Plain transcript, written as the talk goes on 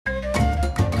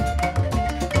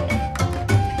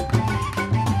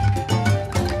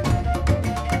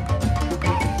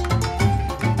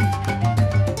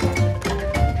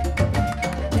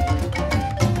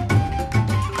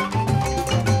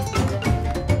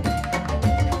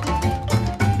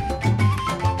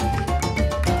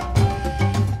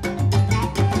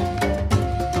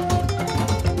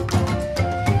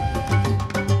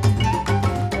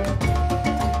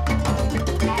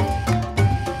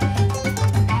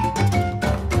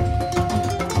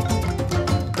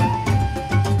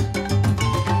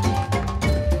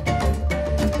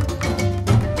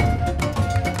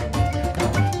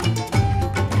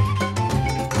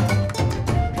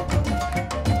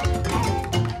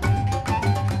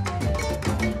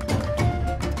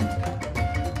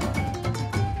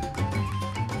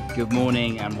Good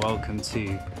morning and welcome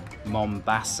to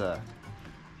Mombasa.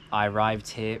 I arrived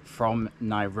here from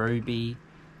Nairobi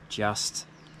just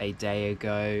a day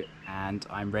ago and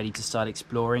I'm ready to start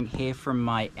exploring here from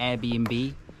my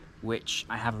Airbnb, which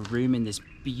I have a room in this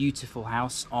beautiful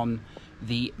house on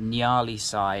the Nyali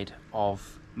side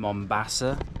of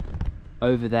Mombasa.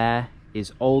 Over there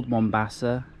is Old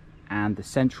Mombasa, and the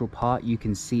central part you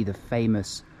can see the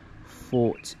famous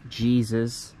Fort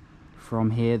Jesus.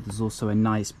 From here there's also a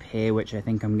nice pier which I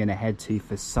think I'm going to head to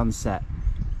for sunset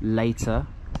later.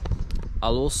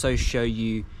 I'll also show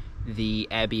you the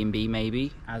Airbnb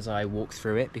maybe as I walk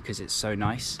through it because it's so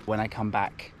nice. When I come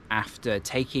back after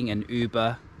taking an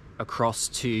Uber across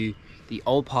to the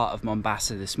old part of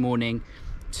Mombasa this morning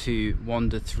to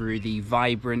wander through the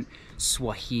vibrant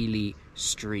Swahili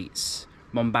streets.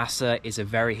 Mombasa is a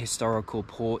very historical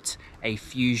port, a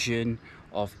fusion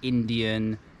of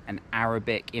Indian and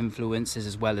Arabic influences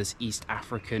as well as East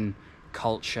African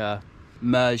culture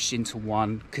merged into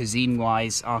one,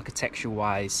 cuisine-wise,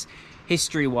 architecture-wise,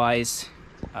 history-wise.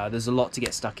 There's a lot to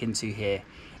get stuck into here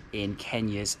in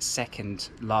Kenya's second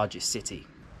largest city.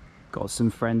 Got some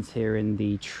friends here in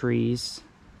the trees.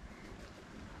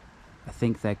 I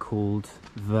think they're called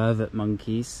vervet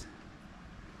monkeys.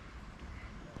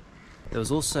 There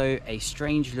was also a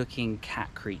strange looking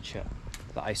cat creature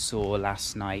that I saw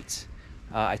last night.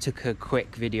 I took a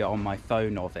quick video on my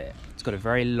phone of it. It's got a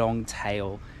very long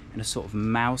tail and a sort of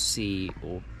mousy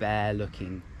or bear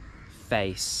looking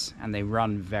face, and they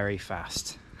run very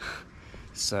fast.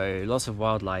 So lots of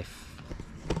wildlife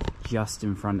just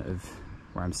in front of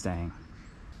where I'm staying.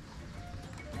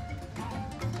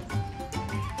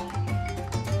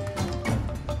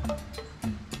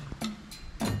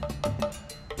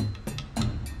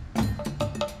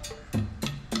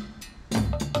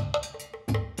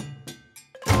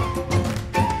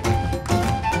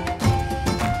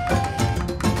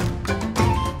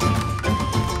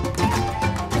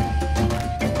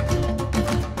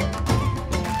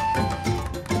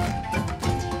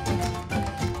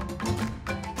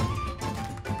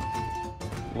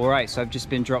 Alright, so I've just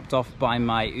been dropped off by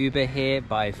my Uber here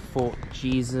by Fort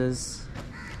Jesus.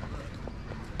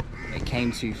 It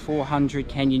came to 400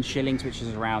 Kenyan shillings, which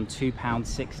is around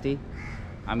 £2.60.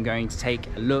 I'm going to take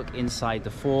a look inside the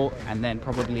fort and then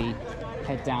probably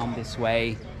head down this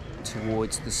way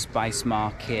towards the spice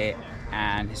market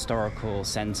and historical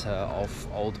centre of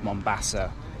Old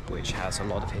Mombasa, which has a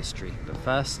lot of history. But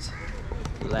first,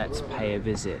 let's pay a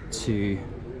visit to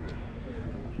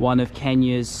one of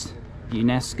Kenya's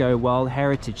UNESCO World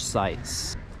Heritage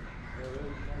Sites.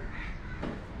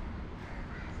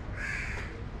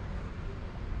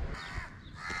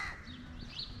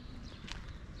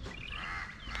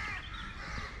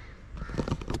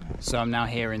 So I'm now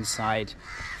here inside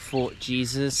Fort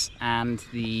Jesus and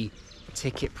the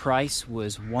ticket price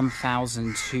was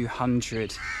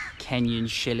 1,200 Kenyan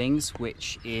shillings,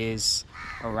 which is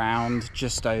around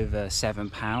just over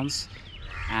 £7.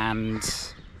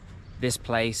 And this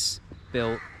place,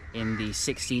 built in the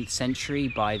 16th century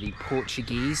by the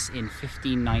Portuguese in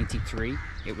 1593.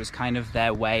 It was kind of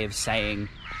their way of saying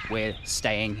we're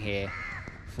staying here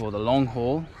for the long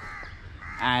haul,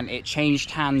 and it changed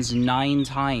hands 9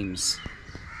 times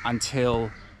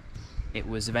until it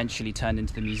was eventually turned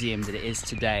into the museum that it is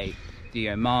today. The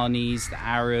Omanis, the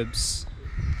Arabs,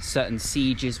 certain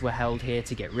sieges were held here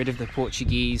to get rid of the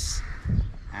Portuguese,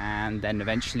 and then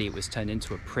eventually it was turned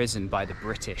into a prison by the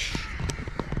British.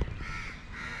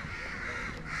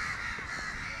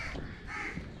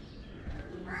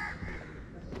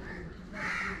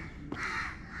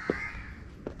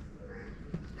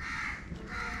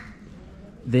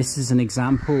 This is an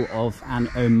example of an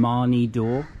Omani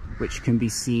door, which can be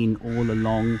seen all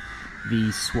along the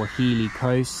Swahili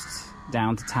coast,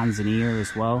 down to Tanzania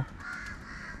as well.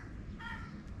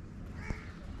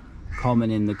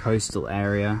 Common in the coastal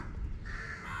area.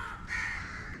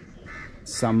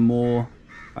 Some more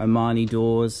Omani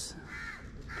doors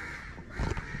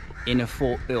in a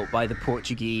fort built by the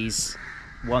Portuguese,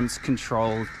 once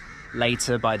controlled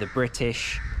later by the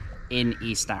British in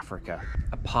East Africa.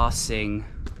 A passing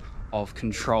of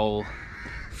control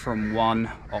from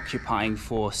one occupying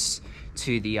force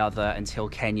to the other until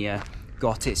Kenya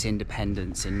got its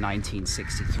independence in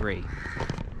 1963.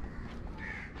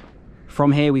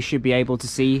 From here we should be able to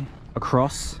see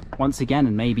across once again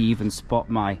and maybe even spot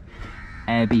my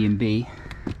Airbnb.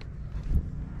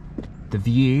 The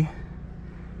view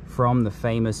from the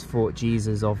famous Fort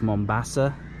Jesus of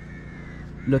Mombasa,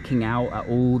 looking out at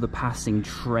all the passing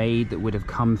trade that would have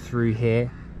come through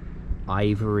here.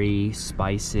 Ivory,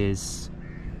 spices,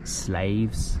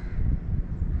 slaves.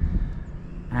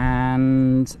 And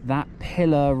And that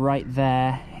pillar right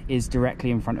there is directly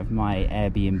in front of my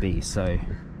Airbnb, so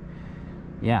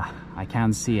yeah, I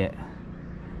can see it,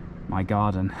 my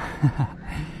garden,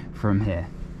 from here.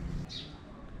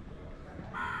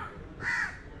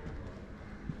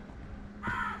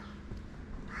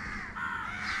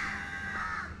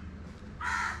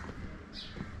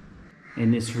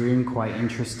 In this room, quite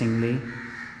interestingly,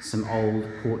 some old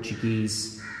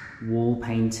Portuguese wall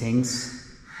paintings,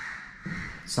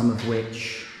 some of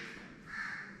which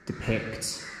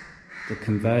depict the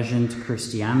conversion to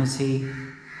Christianity,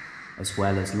 as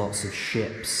well as lots of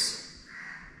ships,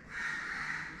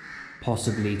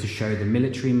 possibly to show the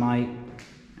military might,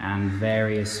 and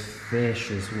various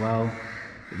fish as well.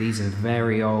 These are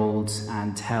very old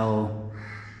and tell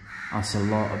us a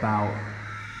lot about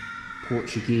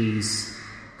Portuguese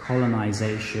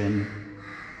colonization,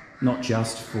 not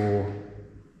just for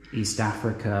East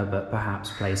Africa, but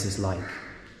perhaps places like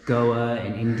Goa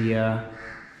in India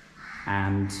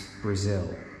and Brazil.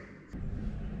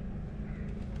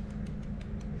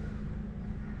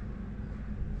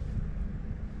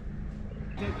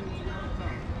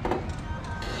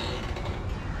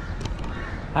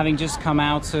 Having just come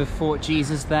out of Fort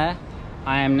Jesus there,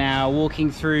 I am now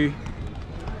walking through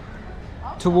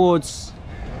towards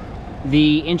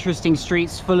the interesting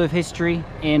streets full of history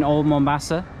in Old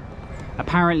Mombasa.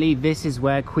 Apparently this is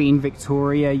where Queen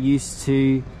Victoria used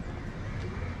to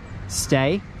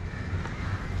stay,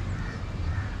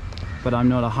 but I'm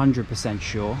not 100%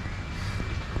 sure.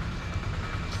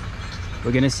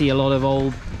 We're going to see a lot of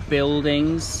old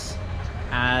buildings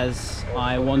as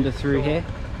I wander through here.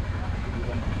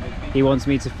 He wants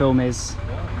me to film his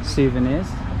souvenirs.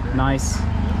 Nice.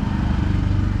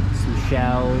 Some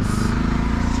shells.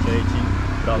 Staging.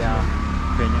 Yeah.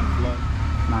 Kenyan flag.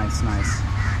 Nice, nice.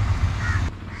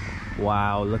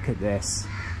 Wow, look at this.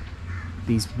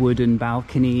 These wooden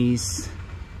balconies.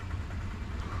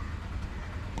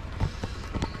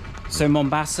 So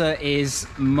Mombasa is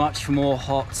much more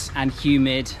hot and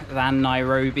humid than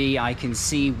Nairobi. I can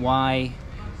see why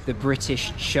the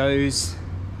British chose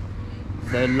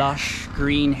the lush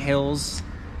green hills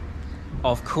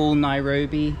of cool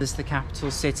Nairobi as the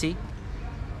capital city.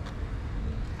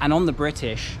 And on the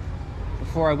British,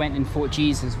 before I went in Fort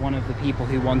Jesus, one of the people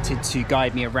who wanted to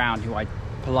guide me around, who I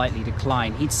politely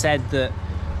declined, he'd said that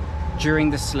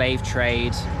during the slave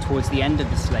trade, towards the end of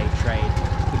the slave trade,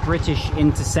 the British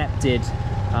intercepted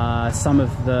some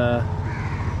of the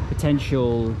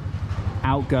potential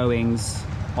outgoings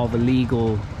of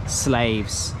illegal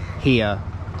slaves here.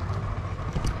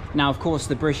 Now, of course,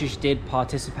 the British did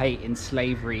participate in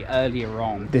slavery earlier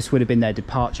on. This would have been their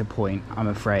departure point, I'm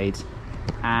afraid.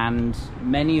 And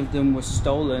many of them were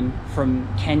stolen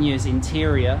from Kenya's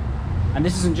interior. And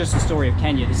this isn't just a story of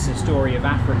Kenya, this is a story of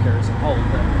Africa as a whole.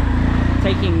 But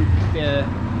taking the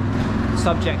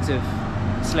subject of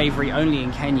slavery only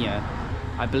in Kenya,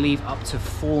 I believe up to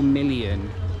 4 million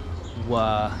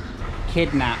were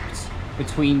kidnapped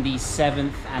between the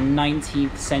 7th and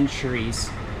 19th centuries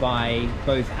by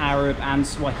both Arab and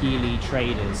Swahili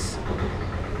traders.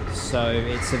 So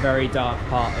it's a very dark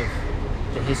part of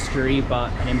the history,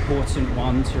 but an important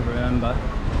one to remember.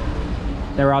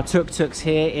 There are tuk-tuks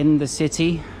here in the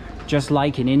city, just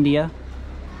like in India.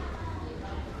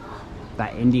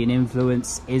 That Indian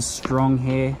influence is strong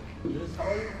here.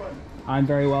 I'm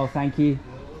very well, thank you.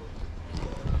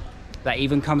 That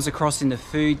even comes across in the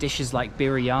food, dishes like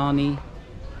biryani.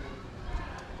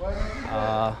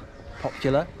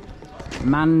 Popular.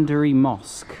 Mandari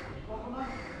Mosque.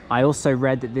 I also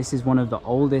read that this is one of the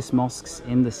oldest mosques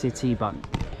in the city, but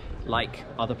like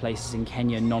other places in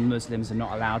Kenya, non-Muslims are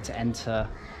not allowed to enter.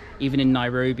 Even in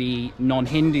Nairobi,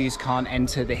 non-Hindus can't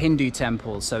enter the Hindu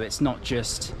temple, so it's not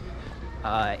just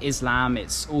Islam,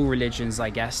 it's all religions, I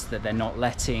guess, that they're not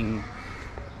letting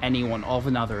anyone of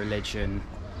another religion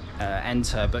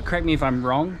enter. But correct me if I'm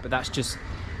wrong, but that's just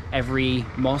every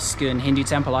mosque and Hindu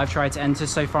temple I've tried to enter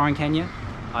so far in Kenya.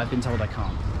 I've been told I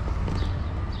can't.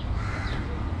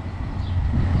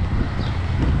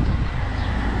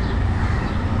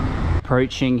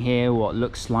 Approaching here what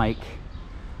looks like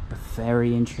a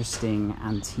very interesting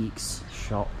antiques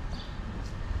shop.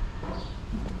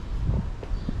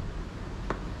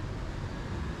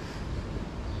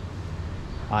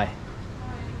 Hi.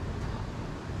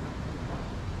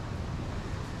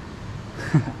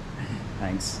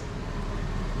 Thanks.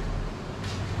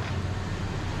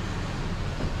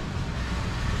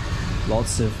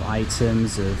 Lots of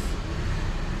items of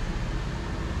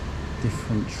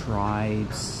different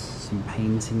tribes, some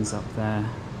paintings up there,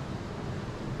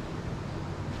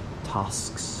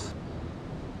 tusks.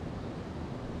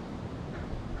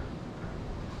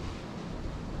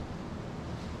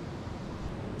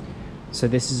 So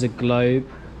this is a globe,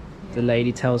 the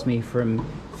lady tells me, from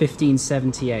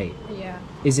 1578. Yeah.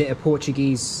 Is it a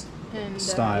Portuguese And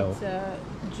style? it's a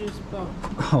juice bomb.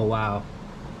 Oh wow,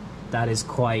 that is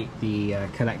quite the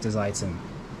collector's item.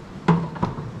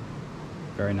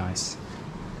 Very nice.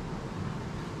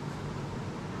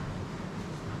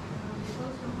 We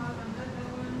also have another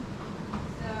one.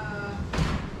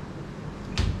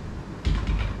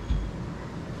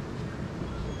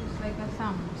 It's like a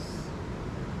thumbs.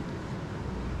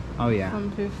 Oh yeah. From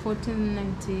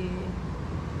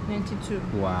 1492.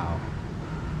 Wow.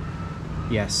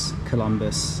 Yes,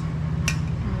 Columbus.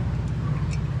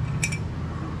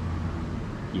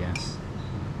 Yes.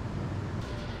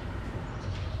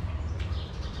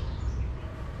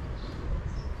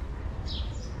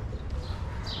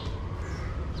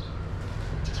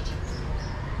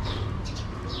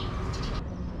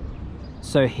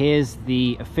 So here's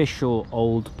the official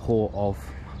old port of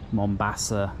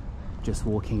Mombasa, just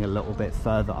walking a little bit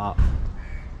further up.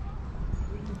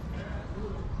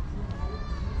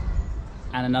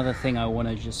 And another thing I want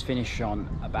to just finish on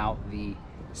about the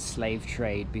slave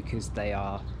trade, because they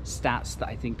are stats that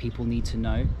I think people need to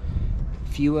know.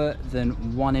 Fewer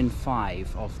than 1 in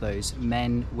 5 of those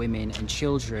men, women and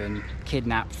children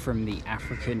kidnapped from the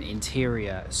African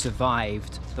interior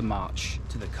survived the march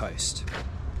to the coast.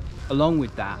 Along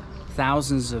with that,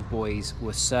 thousands of boys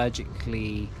were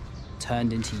surgically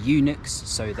turned into eunuchs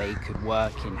so they could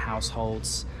work in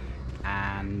households,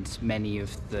 and many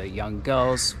of the young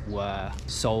girls were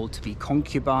sold to be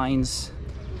concubines.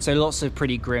 So lots of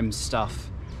pretty grim stuff,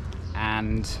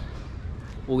 and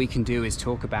all we can do is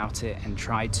talk about it and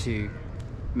try to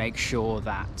make sure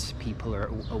that people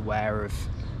are aware of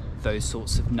those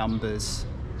sorts of numbers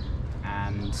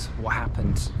and what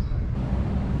happened.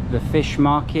 The fish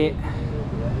market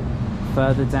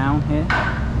further down here,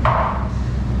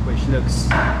 which looks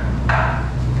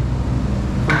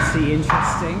pretty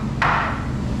interesting,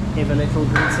 if a little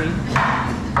gritty.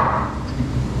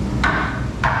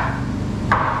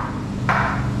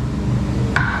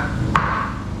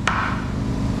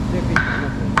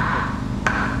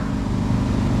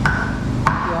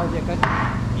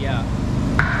 Yeah.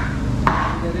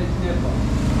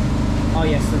 Oh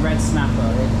yes, the red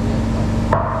snapper.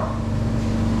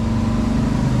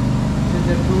 This is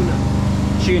the tuna.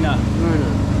 Tuna. Tuna.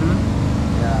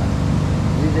 Yeah.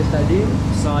 This is the sardine.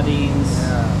 Sardines.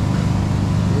 Yeah.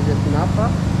 This is the snapper.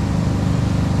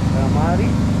 Calamari.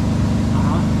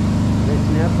 The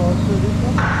snapper also this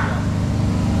one.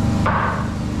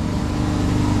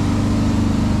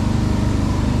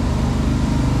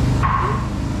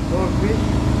 Goldfish.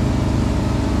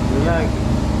 You like it.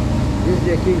 This is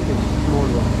the kingfish, small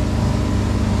one.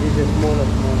 This is the smaller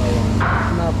one.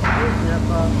 Snapper,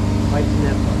 snapper, white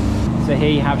snapper. So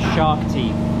here you have shark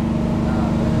teeth.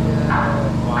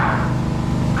 Wow.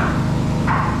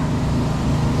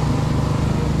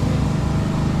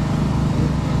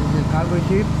 This is the cargo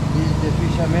ship. This is the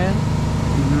fisherman.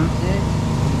 See?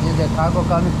 This is the cargo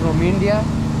coming from India,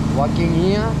 working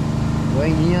here,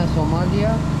 going here,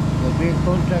 Somalia. The big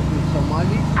contract with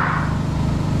Somali.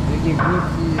 Taking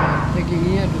goods, taking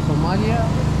here to Somalia.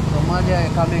 Somalia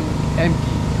coming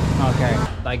empty. Okay.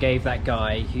 I gave that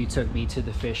guy who took me to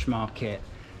the fish market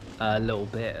a little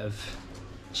bit of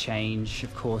change.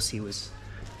 Of course, he was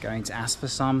going to ask for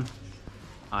some.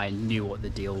 I knew what the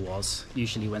deal was.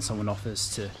 Usually when someone offers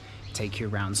to take you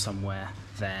around somewhere,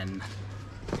 then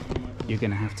you're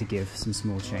gonna have to give some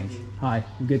small change. Hi,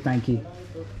 I'm good, thank you.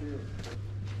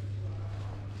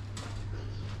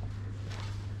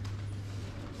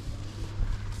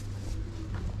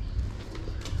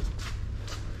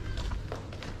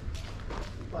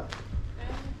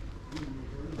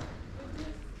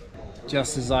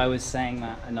 Just as I was saying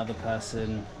that, another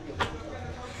person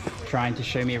trying to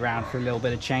show me around for a little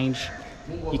bit of change.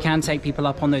 You can take people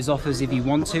up on those offers if you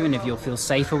want to, and if you'll feel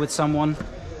safer with someone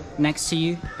next to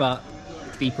you, but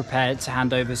be prepared to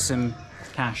hand over some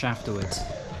cash afterwards.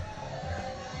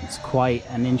 It's quite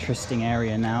an interesting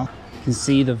area now. You can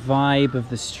see the vibe of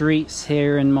the streets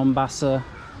here in Mombasa,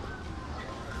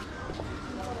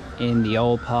 in the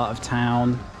old part of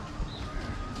town.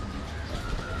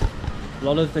 A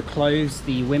lot of the clothes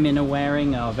the women are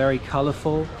wearing are very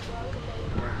colourful,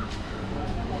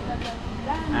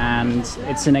 and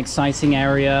it's an exciting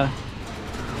area.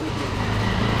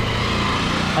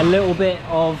 A little bit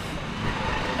of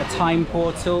a time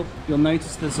portal. You'll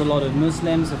notice there's a lot of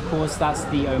Muslims. Of course, that's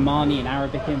the Omani and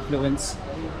Arabic influence.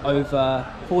 Over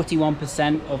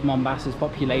 41% of Mombasa's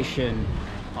population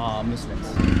are Muslims.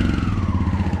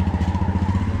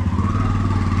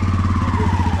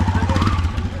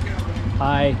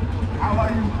 Hi. How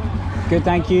are you? Good,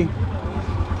 thank you.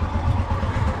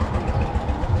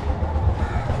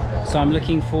 So I'm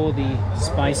looking for the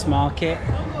spice market.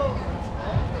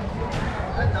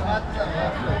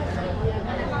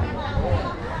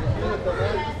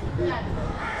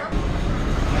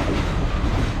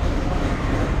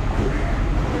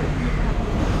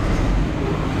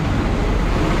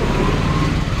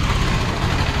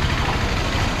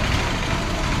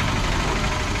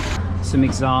 Some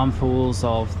examples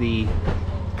of the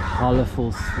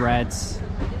colourful threads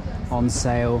on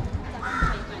sale.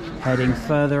 Heading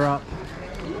further up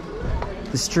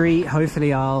the street,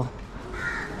 hopefully I'll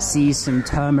see some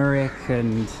turmeric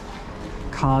and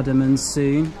cardamom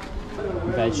soon.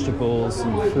 Vegetables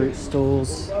and fruit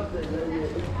stalls.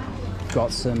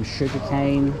 Got some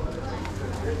sugarcane.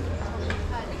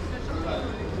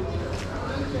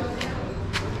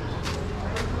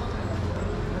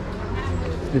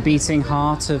 The beating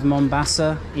heart of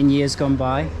Mombasa in years gone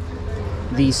by,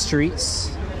 these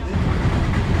streets.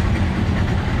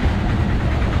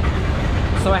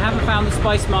 So I haven't found the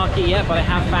spice market yet, but I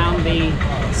have found the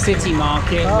city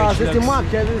market, which looks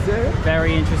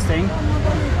very interesting.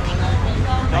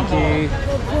 Thank you.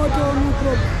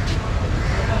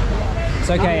 It's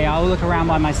okay, I'll look around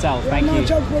by myself, thank you.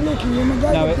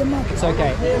 No, it's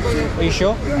okay. Are you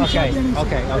sure? Okay,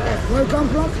 okay, okay. Where you come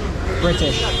from?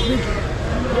 British.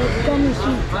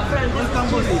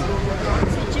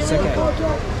 It's okay.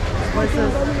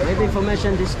 Maybe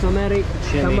information, this turmeric,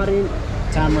 Chili. tamarind.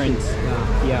 Tamarind.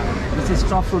 Yeah. Yeah. This is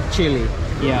star fruit chili.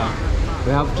 Yeah.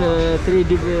 We have three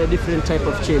different type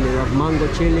of chili. We have mango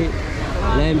chili,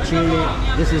 lamb chili.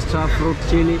 This is star fruit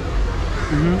chili.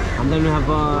 And then we have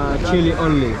chili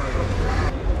only.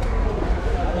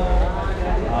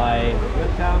 Hi.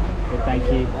 Good, thank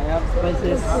you. I have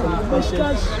spices, some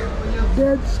spices.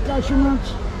 Dates, cashew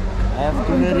nuts. I have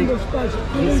turmeric.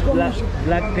 This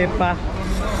black pepper.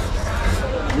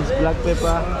 This black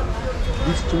pepper.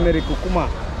 This turmeric kurkuma.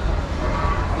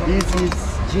 This is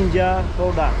ginger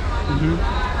powder.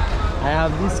 I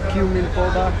have this cumin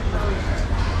powder.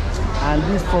 And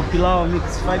this for pilau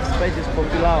mix, 5 spices for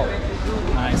pilau.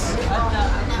 Nice.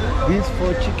 This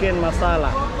for chicken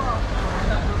masala.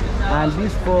 And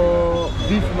this for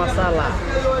beef masala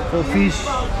for fish.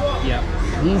 Yeah.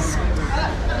 This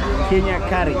Kenya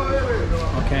curry.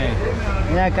 Okay.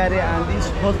 Kenya curry and this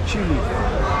hot chili.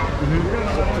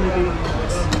 Hot chili.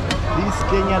 This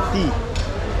Kenya tea.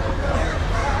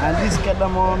 And this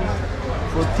cardamom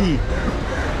for tea.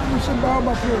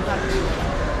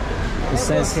 It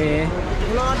says here,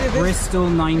 Bristol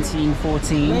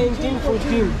 1914.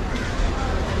 1914.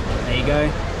 There you go.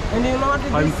 And you know what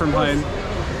it Home is? from home.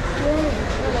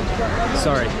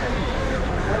 Sorry.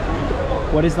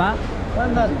 What is that?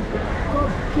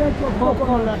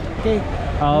 Coconut cake.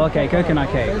 Oh, okay, coconut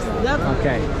cake. That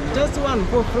Okay. just one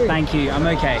for free. Thank you. I'm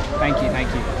okay. Thank you.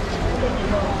 Thank you.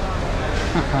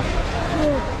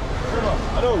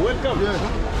 Hello, welcome.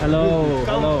 Hello.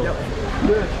 Hello.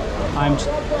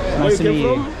 Nice to meet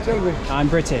you. I'm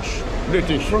British.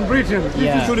 British. From Britain.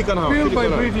 Yeah. Built by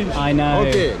British. I know.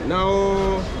 Okay,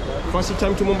 now first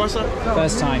time to Mombasa.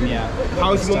 First time, yeah.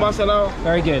 How's First time. Mombasa now?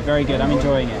 Very good. Very good. I'm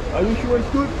enjoying it. Are you sure it's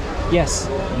good? Yes.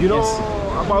 You know Yes.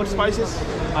 about spices?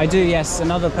 I do. Yes.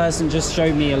 Another person just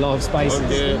showed me a lot of spices.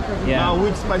 Okay. Yeah. Now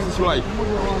which spices you like?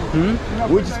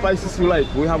 Which spices you like?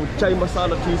 We have chai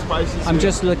masala, tea spices. I'm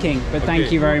just looking, but thank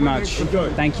Okay. you very much. Enjoy.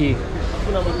 Thank you. This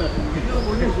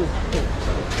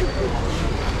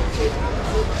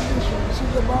is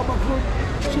the baba fruit,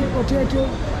 sweet potato,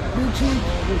 beetroot,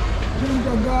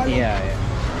 ginger, garlic. Yeah.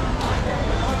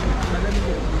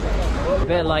 A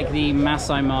bit like the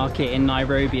Maasai market in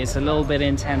Nairobi. It's a little bit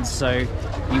intense, so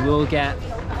you will get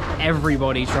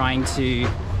everybody trying to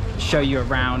show you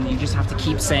around. You just have to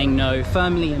keep saying no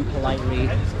firmly and politely,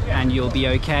 and you'll be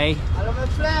okay. Hello, my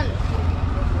friend.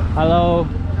 Hello.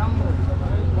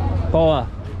 Boa.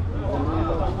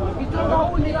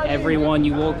 Everyone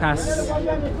you walk past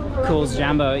calls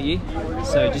Jambo at you,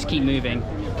 so just keep moving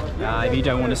if you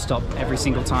don't want to stop every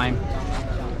single time.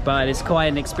 But it's quite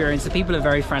an experience. The people are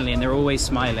very friendly and they're always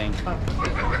smiling.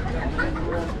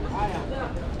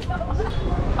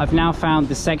 I've now found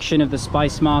the section of the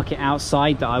spice market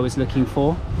outside that I was looking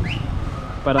for,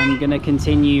 but I'm gonna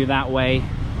continue that way.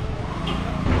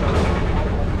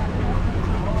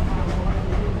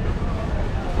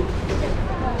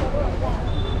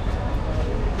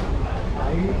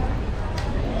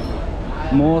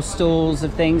 More stalls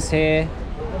of things here.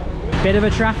 Bit of a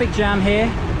traffic jam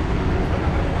here.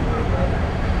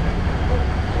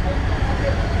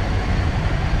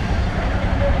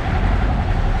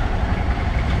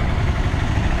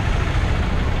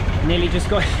 Nearly just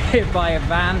got hit by a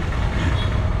van.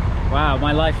 Wow,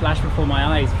 my life flashed before my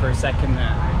eyes for a second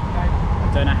there.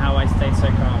 Don't know how I stayed so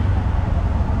calm.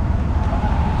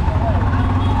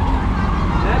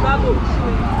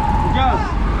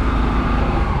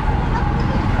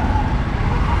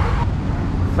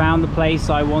 Found the place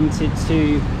I wanted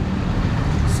to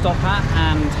stop at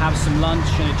and have some lunch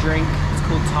and a drink. It's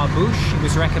called Tarbush. It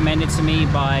was recommended to me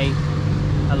by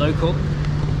a local.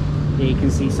 Here you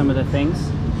can see some of the things.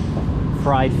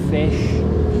 Fried fish,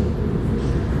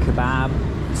 kebab,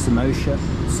 samosa,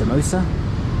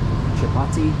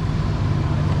 chapati.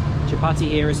 Chapati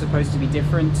here is supposed to be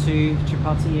different to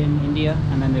chapati in India,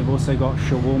 and then they've also got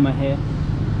shawarma here.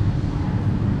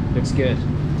 Looks good.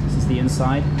 This is the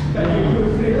inside.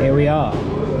 Here we are.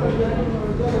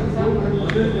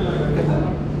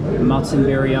 Mutton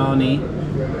biryani,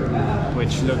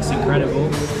 which looks incredible,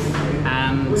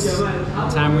 and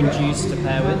tamarind juice to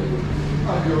pair with.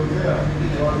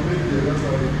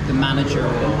 The manager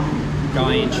or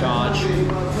guy in charge,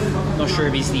 not sure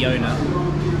if he's the owner,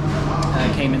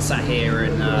 came and sat here,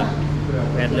 and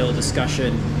we had a little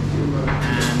discussion,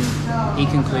 and he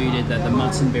concluded that the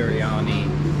mutton biryani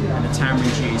and the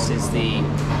tamarind juice is the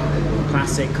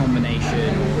classic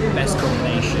combination, best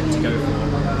combination to go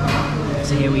for.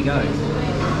 So here we go.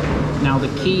 Now the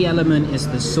key element is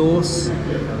the sauce.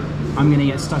 I'm going to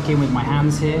get stuck in with my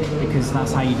hands here because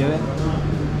that's how you do it.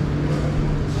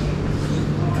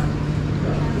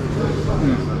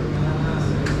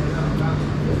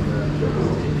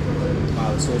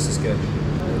 Wow, the sauce is good.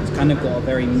 It's kind of got a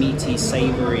very meaty,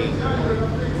 savoury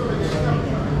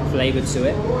flavour to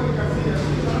it.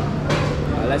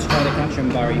 Let's try the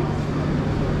kachambari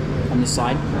on the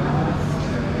side.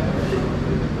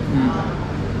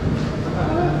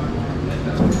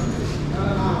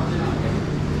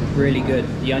 Really good.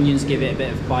 The onions give it a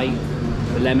bit of bite.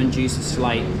 The lemon juice a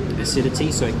slight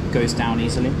acidity, so it goes down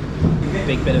easily.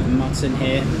 Big bit of mutton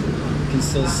here. You can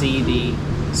still see the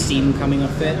steam coming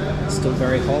off it. It's still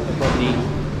very hot, but probably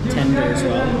tender as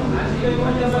well.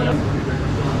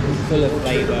 Full of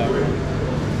flavour.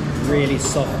 Really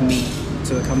soft meat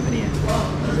to accompany it.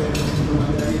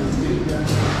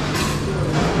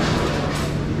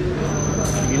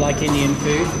 If you like Indian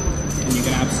food, and you're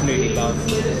going to absolutely love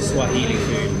Swahili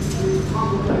food.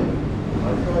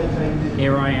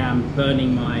 Here I am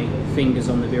burning my fingers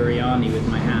on the biryani with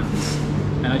my hands,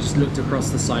 and I just looked across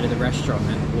the side of the restaurant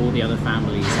and all the other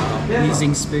families are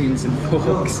using spoons and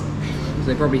forks. So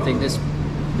they probably think this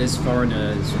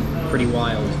foreigner is pretty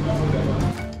wild.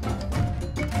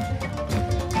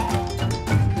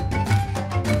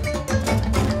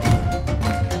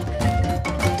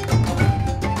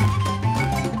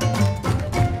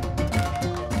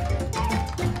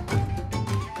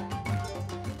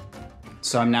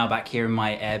 So I'm now back here in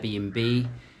my Airbnb.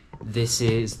 This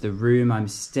is the room I'm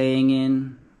staying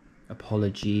in.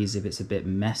 Apologies if it's a bit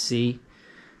messy.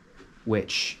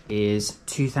 Which is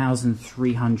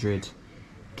 2,300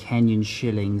 Kenyan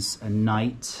shillings a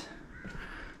night.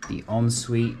 The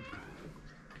ensuite,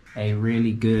 a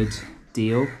really good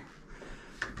deal.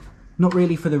 Not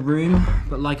really for the room,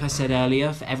 but like I said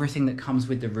earlier, for everything that comes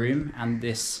with the room and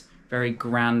this very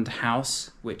grand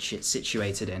house which it's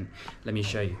situated in. Let me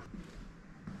show you.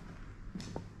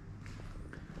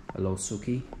 Hello,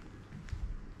 Suki.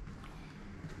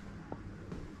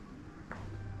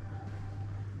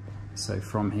 So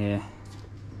from here,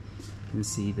 you can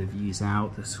see the views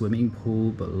out, the swimming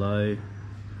pool below,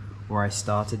 where I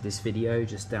started this video,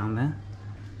 just down there.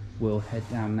 We'll head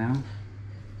down now.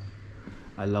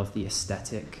 I love the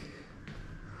aesthetic.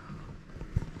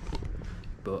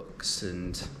 Books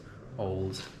and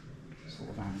old sort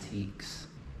of antiques.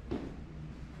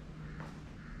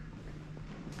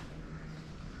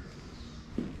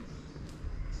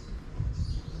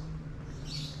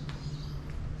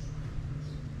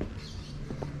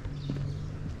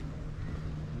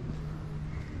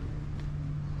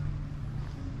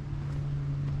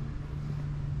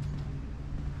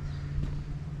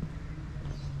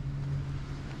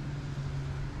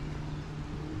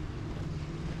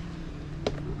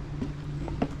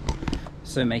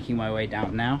 So making my way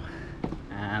down now,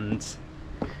 and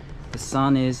the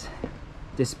sun is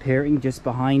disappearing just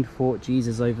behind Fort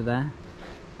Jesus over there.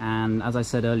 And as I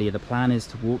said earlier, the plan is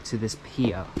to walk to this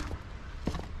pier.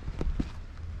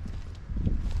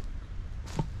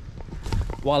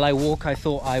 While I walk, I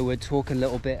thought I would talk a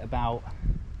little bit about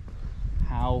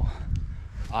how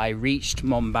I reached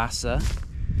Mombasa,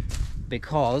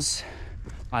 because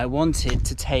I wanted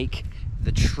to take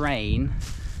the train,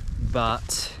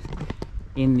 but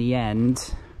in the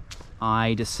end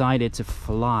I decided to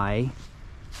fly.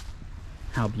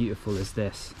 How beautiful is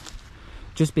this?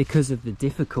 Just because of the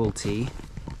difficulty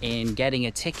in getting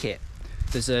a ticket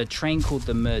There's a train called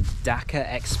the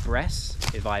Merdaka Express,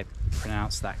 if I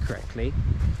pronounced that correctly,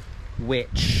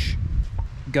 which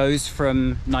goes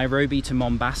from Nairobi to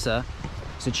Mombasa.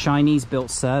 It's a Chinese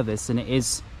built service, and it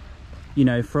is, you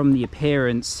know, from the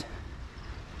appearance,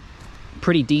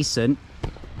 pretty decent.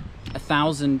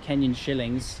 1,000 Kenyan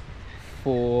shillings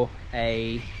for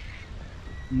a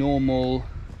normal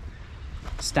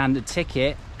standard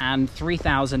ticket, and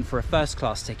 3,000 for a first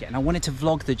class ticket. And I wanted to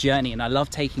vlog the journey, and I love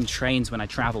taking trains when I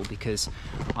travel because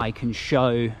I can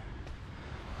show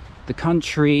the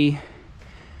country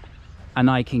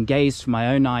and I can gaze with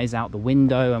my own eyes out the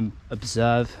window and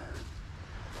observe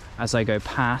as I go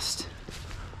past.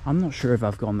 I'm not sure if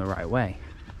I've gone the right way.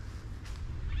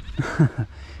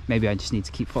 Maybe I just need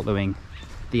to keep following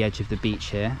the edge of the beach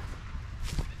here.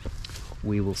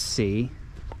 We will see.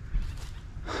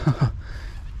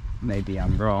 Maybe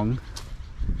I'm wrong.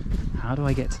 How do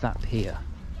I get to that pier?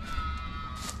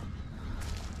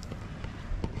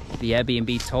 The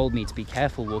Airbnb told me to be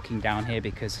careful walking down here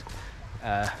because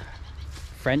a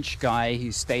French guy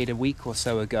who stayed a week or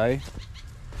so ago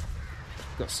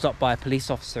got stopped by a police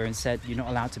officer and said, "You're not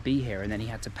allowed to be here," and then he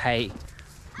had to pay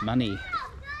money.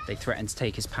 They threatened to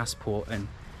take his passport and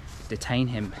detain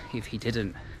him if he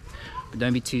didn't. But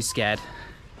don't be too scared.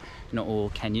 Not all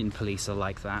Kenyan police are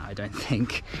like that, I don't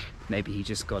think. Maybe he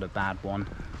just got a bad one.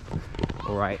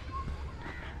 All right,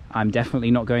 I'm definitely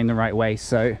not going the right way,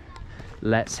 so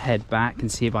let's head back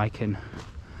and see if I can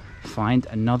find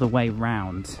another way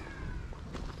round.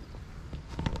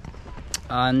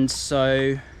 And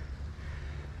so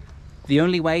the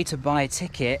only way to buy a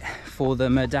ticket for the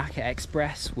Merdaka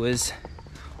Express was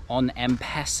on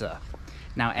M-Pesa.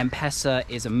 Now, M-Pesa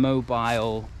is a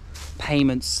mobile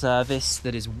payment service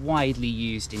that is widely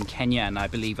used in Kenya and I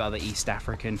believe other East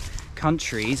African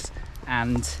countries.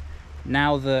 And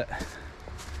now that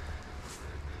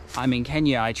I'm in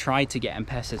Kenya, I tried to get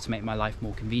M-Pesa to make my life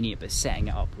more convenient, but setting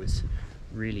it up was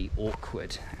really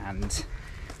awkward. And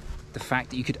the fact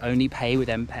that you could only pay with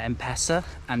M-Pesa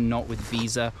and not with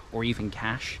Visa or even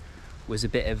cash was a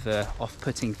bit of a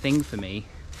off-putting thing for me.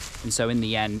 And so in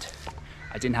the end,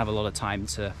 I didn't have a lot of time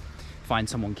to find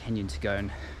someone Kenyan to go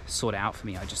and sort it out for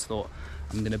me. I just thought,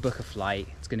 I'm going to book a flight,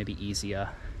 it's going to be easier.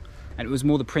 And it was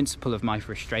more the principle of my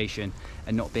frustration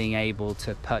and not being able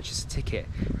to purchase a ticket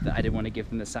that I didn't want to give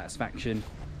them the satisfaction.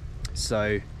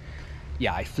 So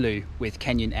yeah, I flew with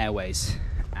Kenyan Airways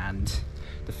and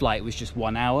the flight was just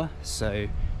 1 hour, so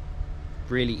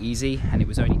really easy, and it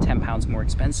was only £10 more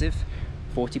expensive,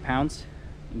 £40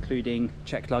 including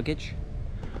checked luggage.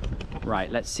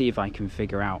 Right, let's see if I can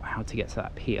figure out how to get to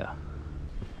that pier.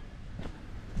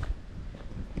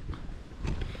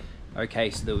 Okay,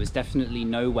 so there was definitely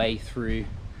no way through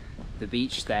the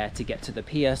beach there to get to the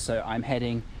pier, so I'm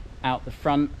heading out the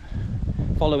front,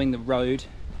 following the road,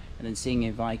 and then seeing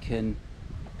if I can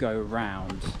go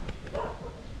around.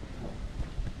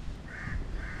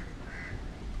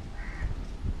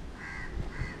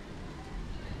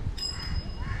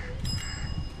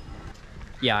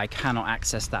 Yeah, I cannot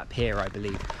access that pier, I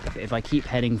believe. But if I keep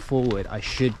heading forward, I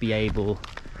should be able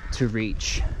to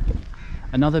reach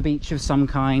another beach of some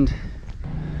kind.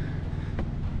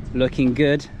 Looking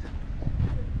good.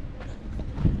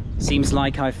 Seems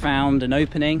like I've found an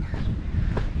opening.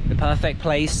 The perfect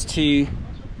place to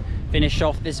finish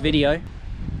off this video.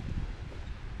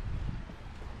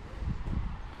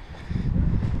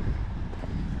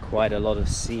 Quite a lot of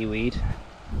seaweed.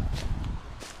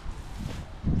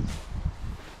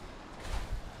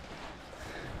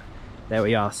 There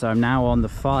we are. So I'm now on the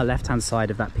far left-hand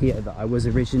side of that pier that I was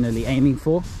originally aiming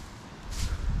for.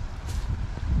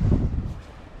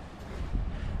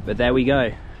 But there we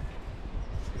go.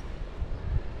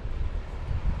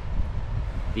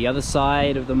 The other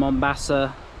side of the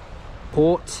Mombasa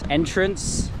port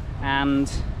entrance, and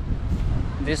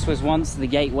this was once the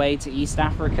gateway to East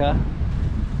Africa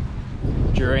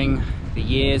during the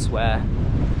years where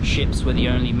ships were the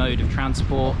only mode of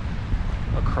transport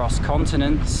across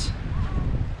continents.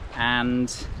 And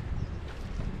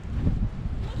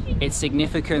its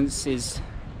significance is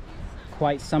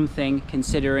quite something,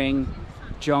 considering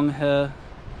Zheng He,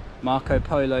 Marco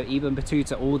Polo, Ibn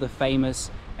Battuta, all the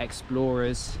famous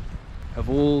explorers have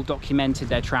all documented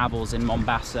their travels in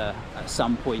Mombasa at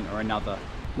some point or another.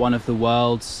 One of the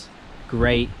world's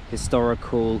great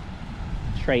historical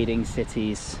trading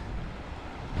cities.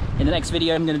 In the next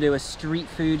video, I'm going to do a street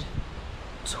food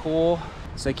tour,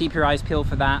 so keep your eyes peeled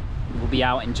for that. We'll be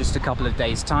out in just a couple of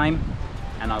days' time,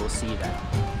 and I will see you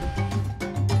there.